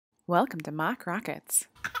Welcome to Mock Rockets.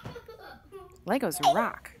 Legos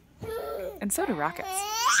rock, and so do rockets.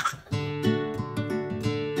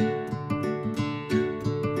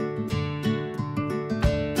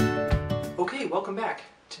 Okay, welcome back.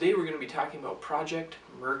 Today we're going to be talking about Project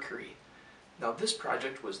Mercury. Now this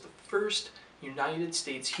project was the first United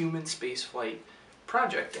States human spaceflight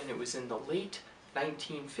project, and it was in the late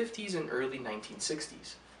 1950s and early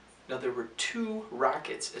 1960s. Now there were two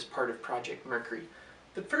rockets as part of Project Mercury.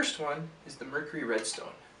 The first one is the Mercury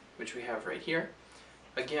Redstone, which we have right here,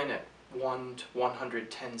 again at 1 to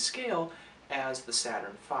 110 scale as the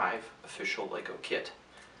Saturn V official LEGO kit.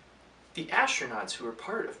 The astronauts who were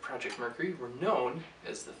part of Project Mercury were known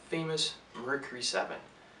as the famous Mercury 7.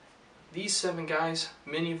 These 7 guys,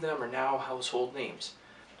 many of them are now household names.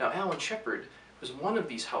 Now Alan Shepard was one of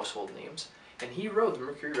these household names, and he rode the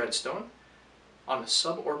Mercury Redstone on a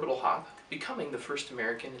suborbital hop, becoming the first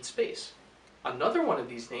American in space. Another one of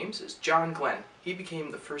these names is John Glenn. He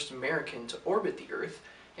became the first American to orbit the Earth,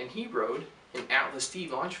 and he rode an Atlas D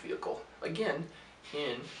launch vehicle, again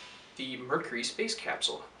in the Mercury space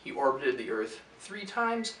capsule. He orbited the Earth 3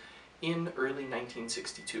 times in early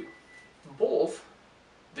 1962. Both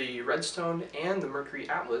the Redstone and the Mercury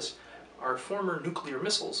Atlas are former nuclear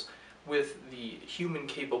missiles with the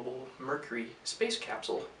human-capable Mercury space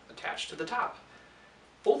capsule attached to the top.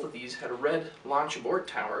 Both of these had a red launch abort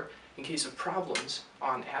tower in case of problems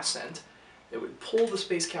on ascent that would pull the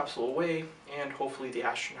space capsule away and hopefully the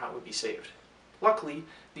astronaut would be saved. Luckily,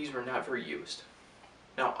 these were never used.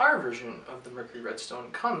 Now our version of the Mercury Redstone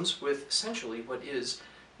comes with essentially what is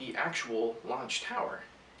the actual launch tower.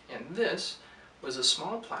 And this was a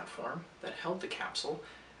small platform that held the capsule,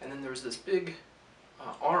 and then there was this big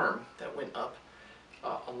arm that went up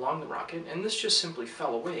along the rocket, and this just simply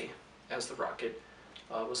fell away as the rocket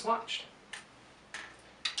was launched.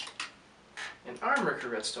 And our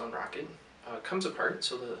Mercury Redstone rocket comes apart,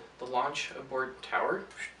 so the launch abort tower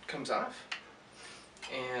comes off,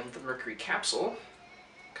 and the Mercury capsule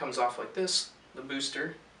comes off like this. The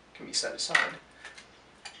booster can be set aside.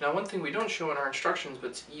 Now one thing we don't show in our instructions,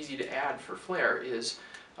 but it's easy to add for flair, is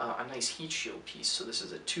a nice heat shield piece. So this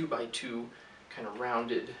is a 2x2 kind of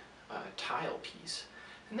rounded tile piece.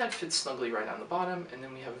 And that fits snugly right on the bottom, and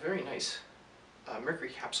then we have a very nice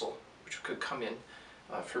Mercury capsule which could come in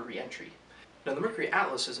for re-entry. Now the Mercury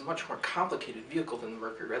Atlas is a much more complicated vehicle than the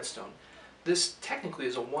Mercury Redstone. This technically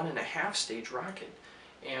is a 1.5 stage rocket,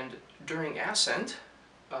 and during ascent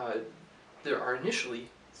there are initially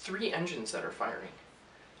 3 engines that are firing.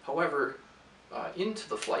 However, into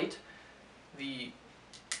the flight, the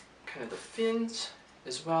fins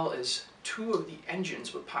as well as 2 of the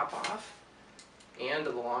engines would pop off and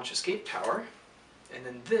the launch escape tower, and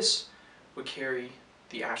then this would carry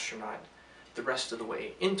the astronaut the rest of the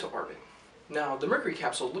way into orbit. Now the Mercury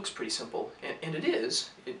capsule looks pretty simple, and it is,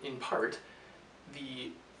 in part.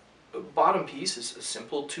 The bottom piece is a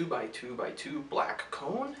simple 2x2x2 black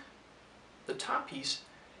cone. The top piece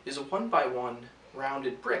is a 1x1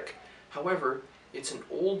 rounded brick. However, it's an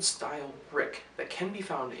old style brick that can be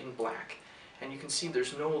found in black, and you can see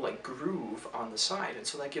there's no groove on the side, and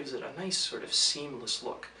so that gives it a nice sort of seamless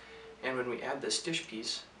look. And when we add this dish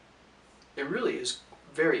piece, it really is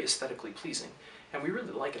very aesthetically pleasing, and we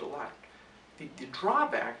really like it a lot. The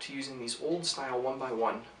drawback to using these old style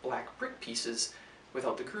 1x1 black brick pieces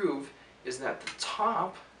without the groove is that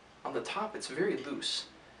on the top it's very loose.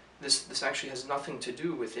 This actually has nothing to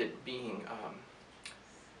do with it being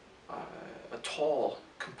a tall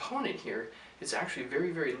component here. It's actually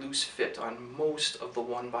very, very loose fit on most of the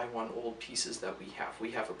 1x1 old pieces that we have.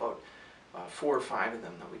 We have about 4 or 5 of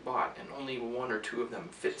them that we bought, and only 1 or 2 of them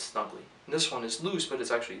fit snugly. And this one is loose, but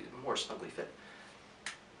it's actually more snugly fit.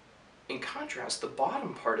 In contrast, the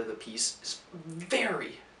bottom part of the piece is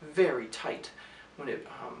very, very tight when it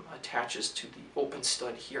attaches to the open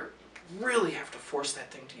stud here. You really have to force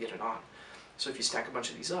that thing to get it on. So if you stack a bunch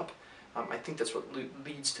of these up, I think that's what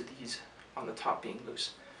leads to these on the top being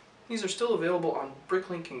loose. These are still available on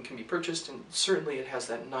Bricklink and can be purchased, and certainly it has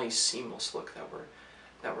that nice seamless look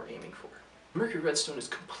that we're aiming for. Mercury Redstone is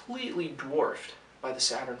completely dwarfed by the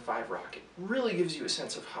Saturn V rocket. It really gives you a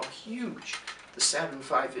sense of how huge the Saturn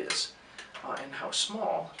V is and how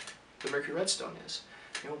small the Mercury Redstone is.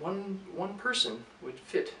 You know, one person would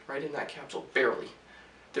fit right in that capsule, barely.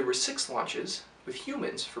 There were 6 launches with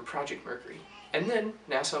humans for Project Mercury, and then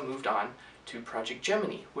NASA moved on to Project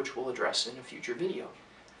Gemini, which we'll address in a future video.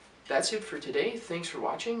 That's it for today. Thanks for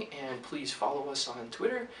watching, and please follow us on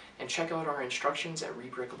Twitter and check out our instructions at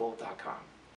rebrickable.com.